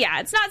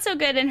 it's not so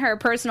good in her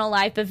personal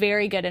life, but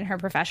very good in her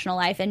professional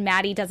life, and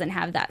Maddie doesn't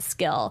have that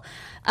skill.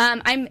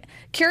 I'm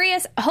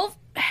curious,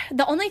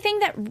 the only thing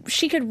that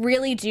she could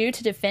really do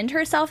to defend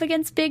herself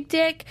against Big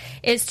Dick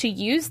is to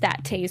use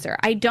that taser.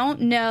 I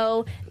don't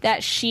know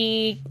that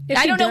I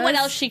don't know what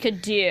else she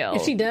could do.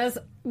 If she does,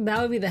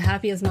 that would be the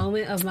happiest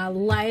moment of my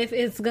life.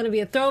 It's going to be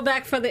a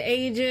throwback for the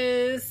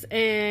ages,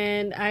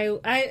 and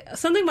I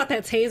something about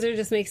that taser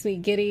just makes me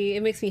giddy.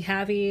 It makes me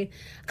happy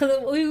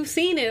because we've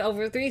seen it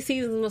over 3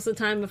 seasons most of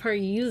the time of her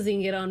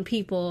using it on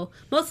people,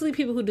 mostly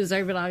people who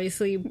deserve it,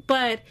 obviously.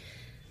 But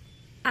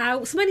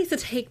somebody needs to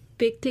take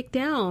Big Dick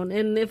down,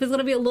 and if it's going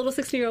to be a little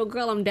 16-year-old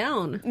girl, I'm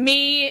down.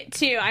 Me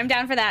too. I'm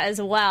down for that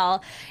as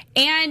well.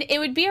 And it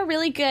would be a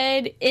really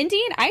good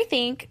ending, I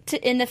think,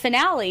 in the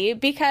finale,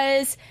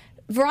 because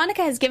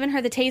Veronica has given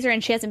her the taser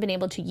and she hasn't been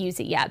able to use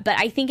it yet. But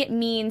I think it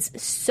means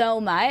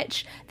so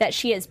much that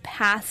she has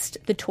passed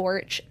the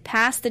torch,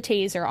 passed the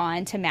taser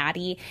on to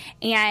Maddie.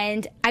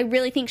 And I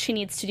really think she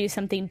needs to do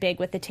something big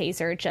with the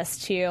taser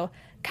just to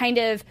kind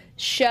of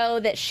show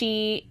that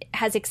she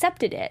has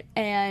accepted it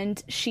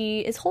and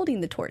she is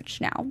holding the torch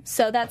now.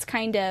 So that's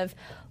kind of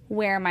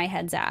where my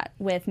head's at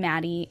with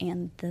Maddie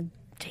and the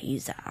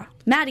taser.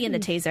 Maddie and the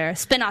Taser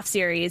spin-off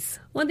series.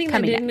 One thing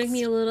that did make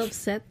me a little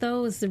upset,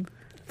 though, is the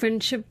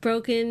friendship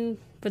broken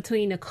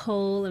between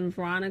Nicole and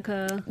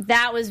Veronica.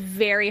 That was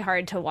very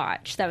hard to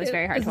watch. It was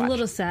a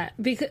little sad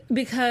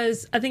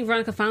because I think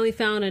Veronica finally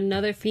found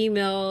another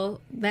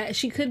female that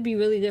she could be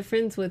really good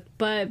friends with,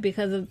 but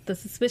because of the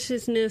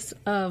suspiciousness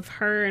of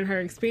her and her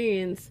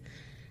experience,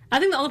 I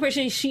think the only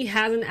person she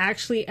hasn't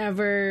actually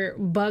ever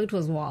bugged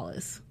was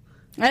Wallace.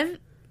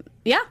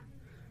 Yeah.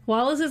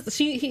 Wallace is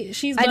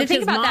she's bugged I did think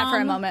his about mom. that for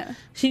a moment.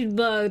 She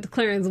bugged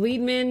Clarence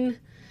Weedman.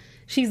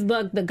 She's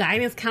bugged the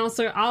guidance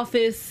counselor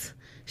office.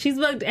 She's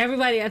bugged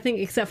everybody, I think,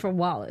 except for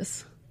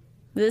Wallace.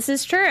 This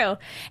is true.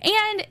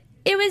 And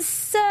it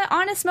was an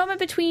honest moment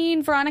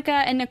between Veronica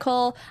and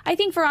Nicole. I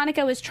think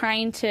Veronica was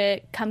trying to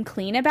come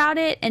clean about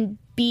it and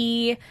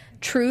be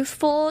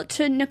truthful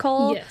to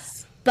Nicole.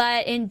 Yes.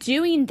 But in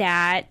doing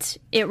that,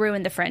 it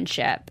ruined the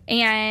friendship.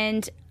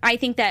 And I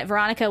think that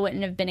Veronica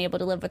wouldn't have been able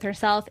to live with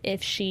herself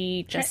if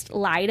she just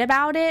lied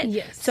about it.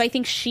 Yes. So I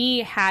think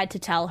she had to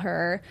tell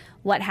her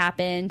what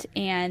happened,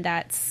 and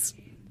that's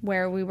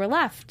where we were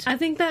left. I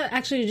think that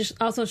actually just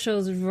also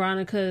shows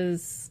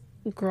Veronica's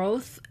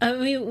growth. I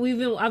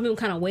mean, I've been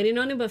kind of waiting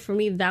on it, but for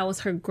me, that was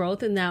her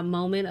growth in that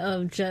moment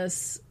of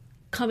just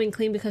coming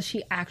clean because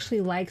she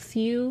actually likes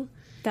you.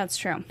 That's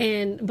true.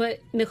 But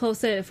Nicole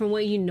said, from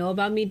what you know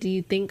about me, do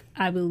you think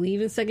I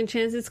believe in second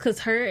chances? Because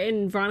her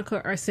and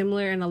Veronica are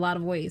similar in a lot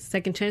of ways.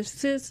 Second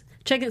chances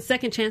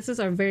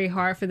are very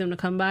hard for them to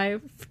come by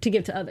to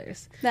give to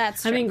others.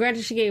 That's true. I mean,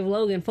 granted, she gave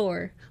Logan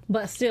 4,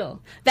 but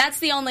still. That's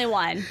the only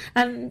one.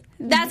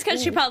 That's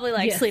because she probably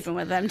likes sleeping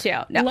with them, too.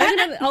 No.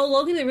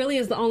 Logan really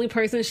is the only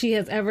person she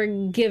has ever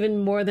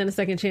given more than a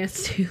second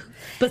chance to.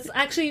 But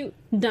actually,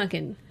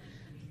 Duncan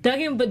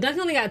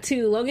only got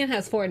 2. Logan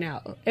has 4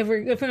 now. If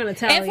we're going to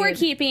tally if we're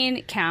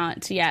keeping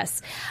count,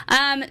 yes.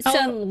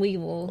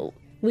 Weevil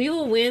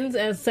wins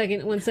as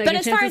second when second. But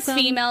as far as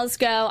females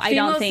go, I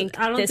don't think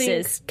this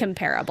is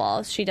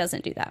comparable. She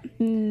doesn't do that.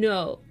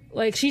 No,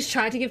 like she's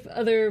tried to give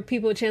other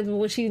people a chance, but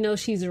when she knows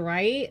she's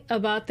right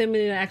about them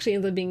and it actually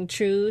ends up being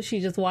true, she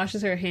just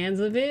washes her hands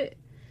of it.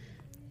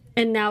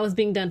 And now it's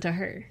being done to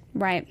her.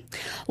 Right.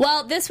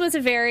 Well, this was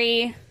a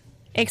very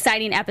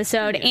exciting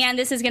episode, and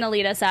this is going to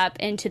lead us up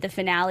into the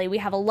finale. We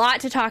have a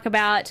lot to talk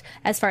about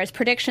as far as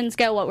predictions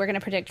go, what we're going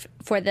to predict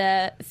for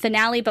the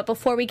finale. But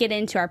before we get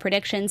into our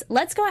predictions,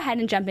 let's go ahead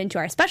and jump into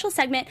our special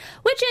segment,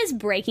 which is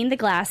Breaking the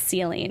Glass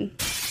Ceiling.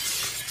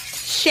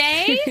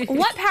 Shay,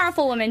 what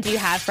powerful woman do you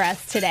have for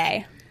us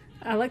today?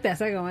 I like that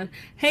second one.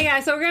 Hey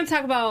guys, so we're going to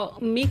talk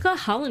about Mika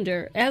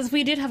Hollander. As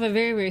we did have a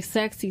very, very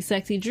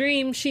sexy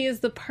dream, she is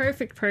the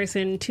perfect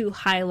person to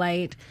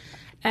highlight,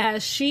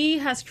 as she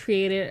has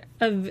created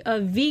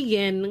a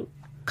vegan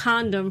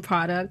condom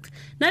product.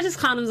 Not just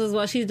condoms as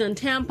well. She's done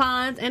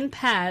tampons and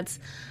pads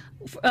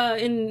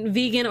in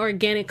vegan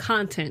organic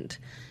content.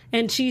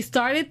 And she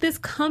started this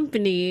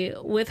company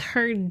with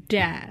her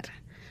dad,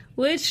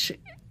 which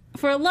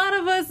for a lot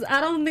of us, I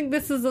don't think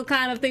this is the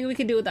kind of thing we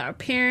can do with our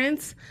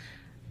parents.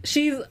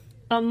 She's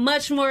a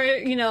much more,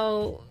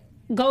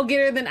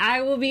 go-getter than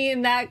I will be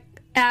in that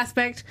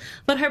aspect.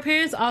 But her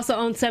parents also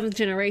own 7th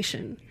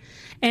generation.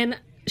 And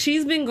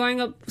she's been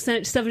growing up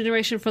 7th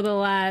generation for the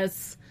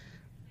parents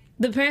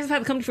have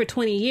had the company for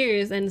 20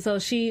 years, and so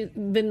she's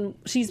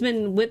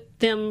been with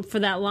them for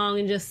that long,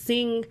 and just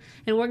seeing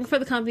and working for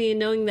the company and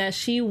knowing that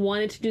she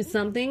wanted to do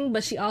something,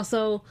 but she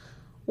also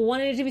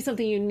wanted it to be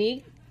something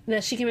unique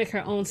that she can make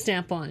her own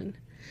stamp on.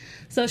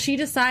 So she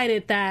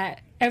decided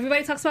that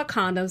everybody talks about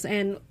condoms,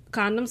 and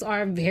condoms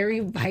are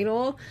very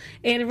vital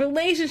in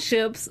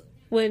relationships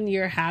when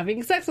you're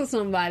having sex with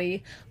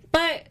somebody,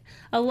 but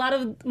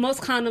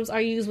most condoms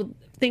are used with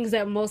things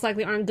that most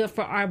likely aren't good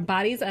for our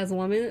bodies as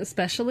women,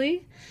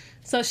 especially.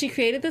 So she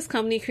created this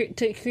company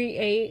to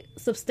create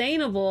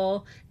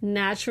sustainable,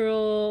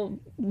 natural,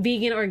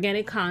 vegan,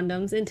 organic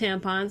condoms and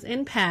tampons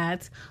and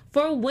pads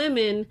for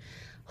women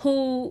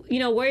who,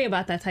 worry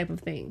about that type of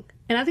thing.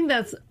 And I think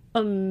that's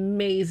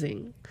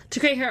amazing, to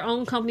create her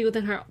own company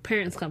within her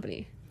parents'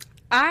 company.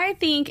 I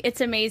think it's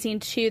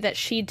amazing, too, that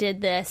she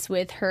did this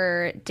with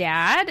her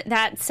dad.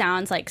 That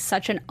sounds like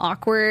such an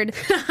awkward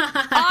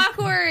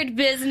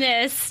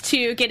business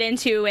to get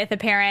into with a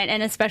parent,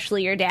 and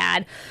especially your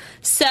dad.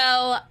 So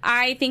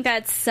I think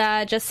that's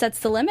just sets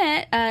the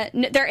limit.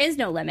 There is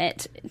no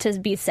limit to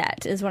be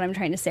set, is what I'm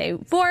trying to say,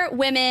 for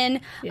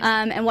women,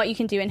 and what you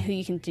can do and who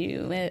you can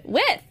do it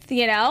with,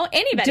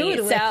 anybody. Do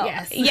it with,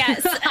 yes.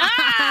 Yes.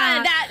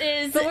 That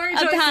is the word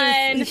a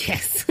pun.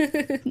 Yes.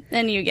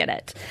 And you get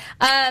it.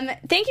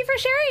 Thank you for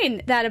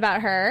sharing that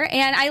about her.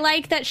 And I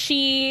like that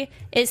she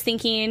is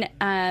thinking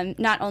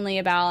not only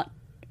about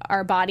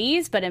our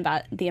bodies, but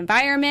about the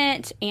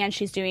environment, and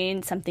she's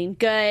doing something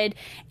good,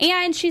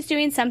 and she's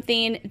doing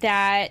something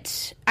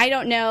that I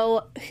don't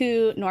know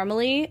who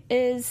normally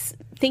is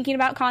thinking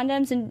about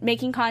condoms and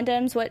making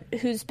condoms,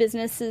 whose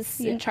business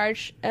is in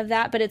charge of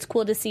that, but it's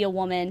cool to see a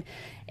woman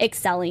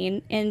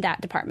excelling in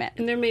that department.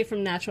 And they're made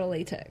from natural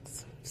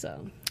latex,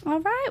 so... All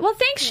right. Well,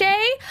 thanks,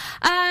 Shay.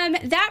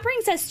 That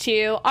brings us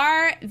to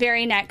our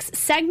very next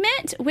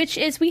segment, which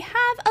is we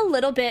have a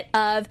little bit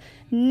of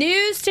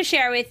news to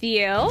share with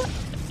you.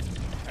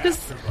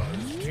 Just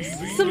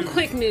some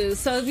quick news.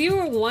 So if you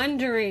were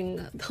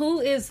wondering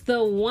who is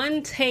the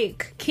one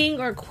take king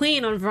or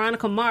queen on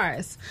Veronica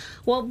Mars,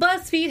 well,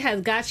 BuzzFeed has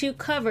got you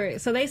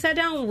covered. So they sat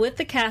down with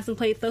the cast and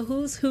played the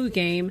Who's Who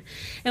game.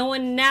 And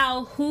when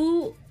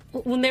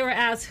they were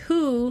asked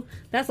who,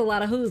 that's a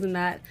lot of who's in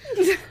that,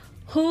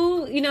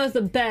 who, is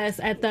the best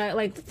at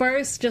the,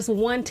 first just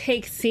one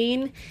take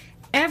scene,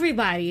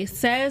 everybody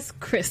says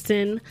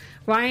Kristen.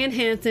 Ryan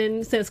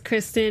Hansen says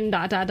Kristen ...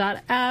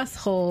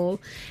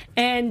 asshole.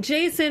 And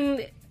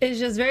Jason is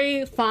just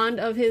very fond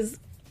of his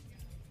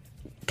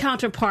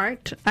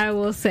counterpart, I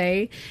will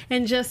say,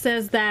 and just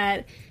says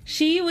that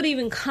she would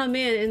even come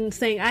in and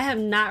saying, I have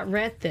not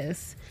read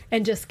this,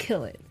 and just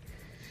kill it.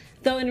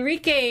 Though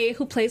Enrique,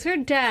 who plays her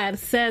dad,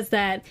 says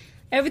that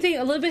everything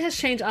a little bit has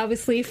changed,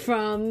 obviously,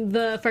 from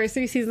the first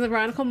 3 seasons of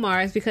Veronica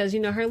Mars, because,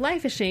 her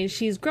life has changed.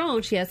 She's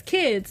grown. She has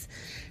kids.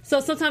 So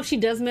sometimes she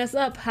does mess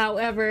up.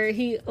 However,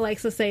 he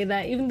likes to say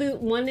that even the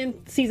one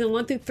in season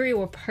 1 through 3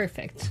 were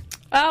perfect.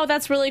 Oh,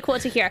 that's really cool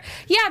to hear.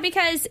 Yeah,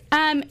 because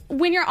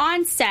when you're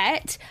on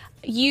set,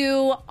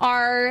 you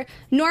are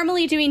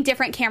normally doing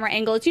different camera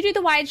angles. You do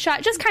the wide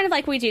shot, just kind of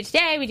like we do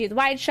today. We do the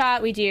wide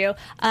shot. We do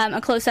a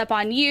close-up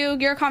on you,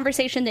 your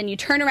conversation. Then you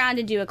turn around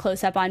and do a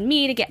close-up on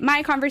me to get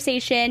my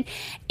conversation.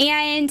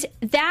 And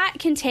that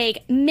can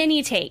take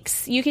many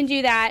takes. You can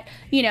do that,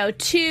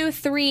 2,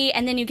 3,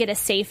 and then you get a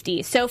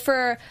safety. So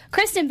for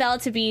Kristen Bell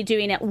to be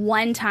doing it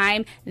one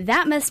time,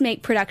 that must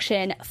make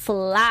production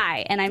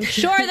fly. And I'm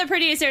sure the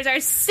producers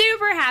are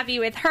super happy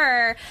with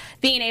her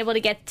being able to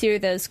get through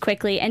those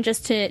quickly and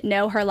just to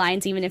know her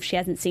lines even if she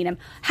hasn't seen them.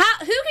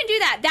 Who can do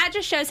that? That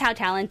just shows how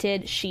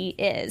talented she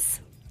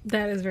is.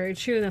 That is very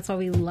true, and that's why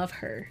we love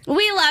her.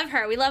 We love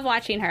her. We love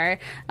watching her.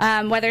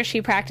 Whether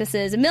she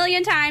practices a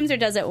million times or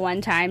does it one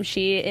time,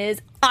 she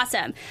is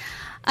awesome.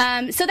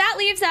 So that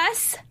leaves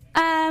us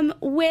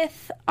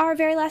with our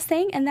very last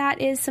thing, and that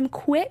is some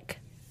quick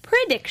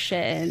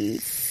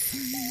predictions.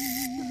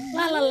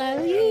 La la la.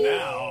 And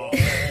now,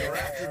 your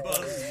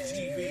AfterBuzz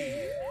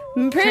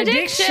TV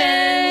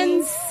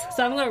predictions.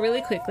 So I'm going to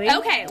really quickly.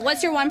 Okay,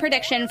 what's your one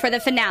prediction for the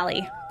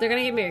finale? They're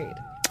going to get married.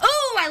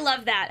 Oh, I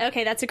love that.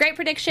 Okay, that's a great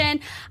prediction.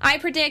 I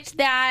predict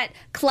that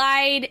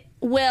Clyde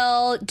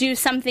will do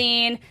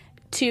something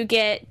to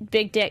get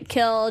Big Dick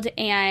killed,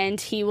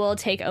 and he will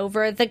take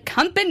over the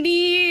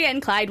company,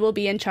 and Clyde will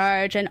be in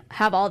charge and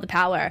have all the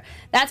power.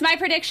 That's my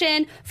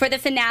prediction for the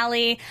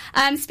finale.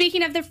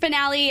 Speaking of the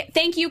finale,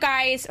 thank you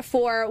guys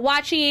for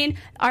watching,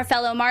 our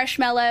fellow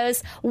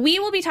marshmallows. We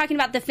will be talking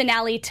about the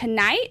finale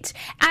tonight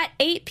at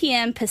 8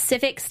 p.m.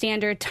 Pacific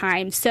Standard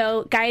Time.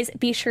 So, guys,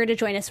 be sure to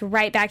join us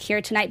right back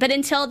here tonight. But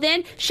until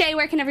then, Shay,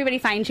 where can everybody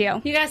find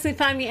you? You guys can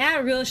find me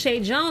at Real Shay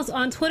Jones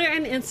on Twitter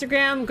and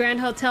Instagram, Grand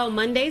Hotel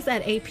Mondays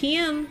at 8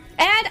 p.m.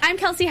 And I'm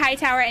Kelsey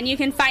Hightower, and you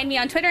can find me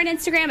on Twitter and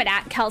Instagram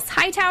at Kels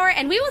Hightower,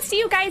 and we will see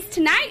you guys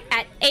tonight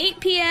at 8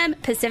 p.m.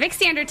 Pacific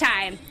Standard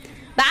Time.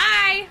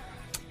 Bye!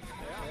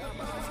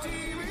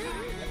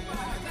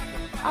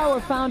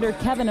 Our founder,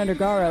 Kevin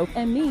Undergaro,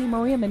 and me,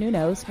 Maria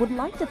Menounos, would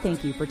like to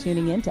thank you for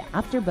tuning in to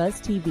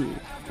AfterBuzz TV.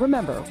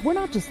 Remember, we're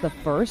not just the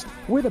first,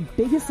 we're the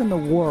biggest in the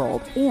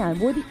world, and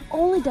we're the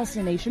only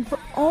destination for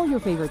all your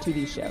favorite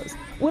TV shows.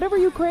 Whatever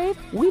you crave,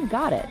 we've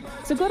got it.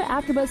 So go to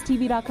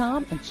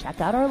AfterBuzzTV.com and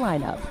check out our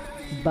lineup.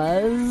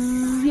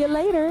 Buzz you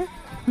later.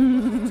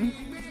 The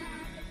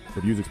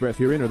views expressed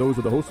herein are those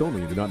of the hosts only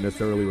and do not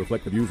necessarily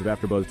reflect the views of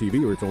AfterBuzz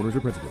TV or its owners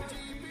or principals.